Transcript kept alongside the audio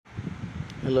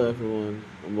Hello, everyone,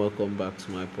 and welcome back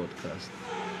to my podcast.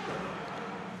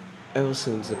 Ever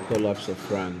since the collapse of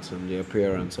France and the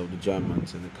appearance of the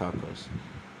Germans in the Caucasus,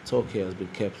 Turkey has been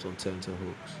kept on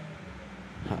tenterhooks.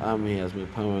 Her army has been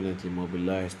permanently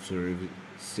mobilized to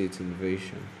resist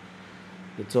invasion.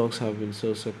 The Turks have been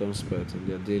so circumspect in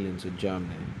their dealings with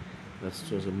Germany that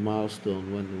it was a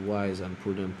milestone when the wise and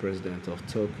prudent president of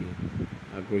Turkey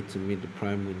agreed to meet the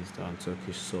Prime Minister on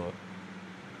Turkish soil.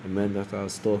 It meant that our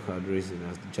stock had risen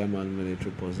as the German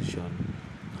military position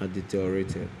had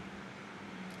deteriorated.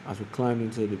 As we climbed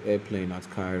into the airplane at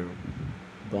Cairo,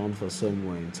 bound for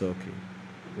somewhere in Turkey,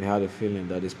 we had a feeling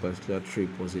that this particular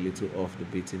trip was a little off the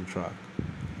beaten track.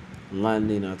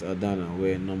 Landing at Adana,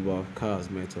 where a number of cars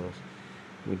met us,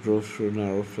 we drove through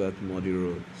narrow, flat, muddy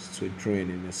roads to a train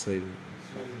in a city.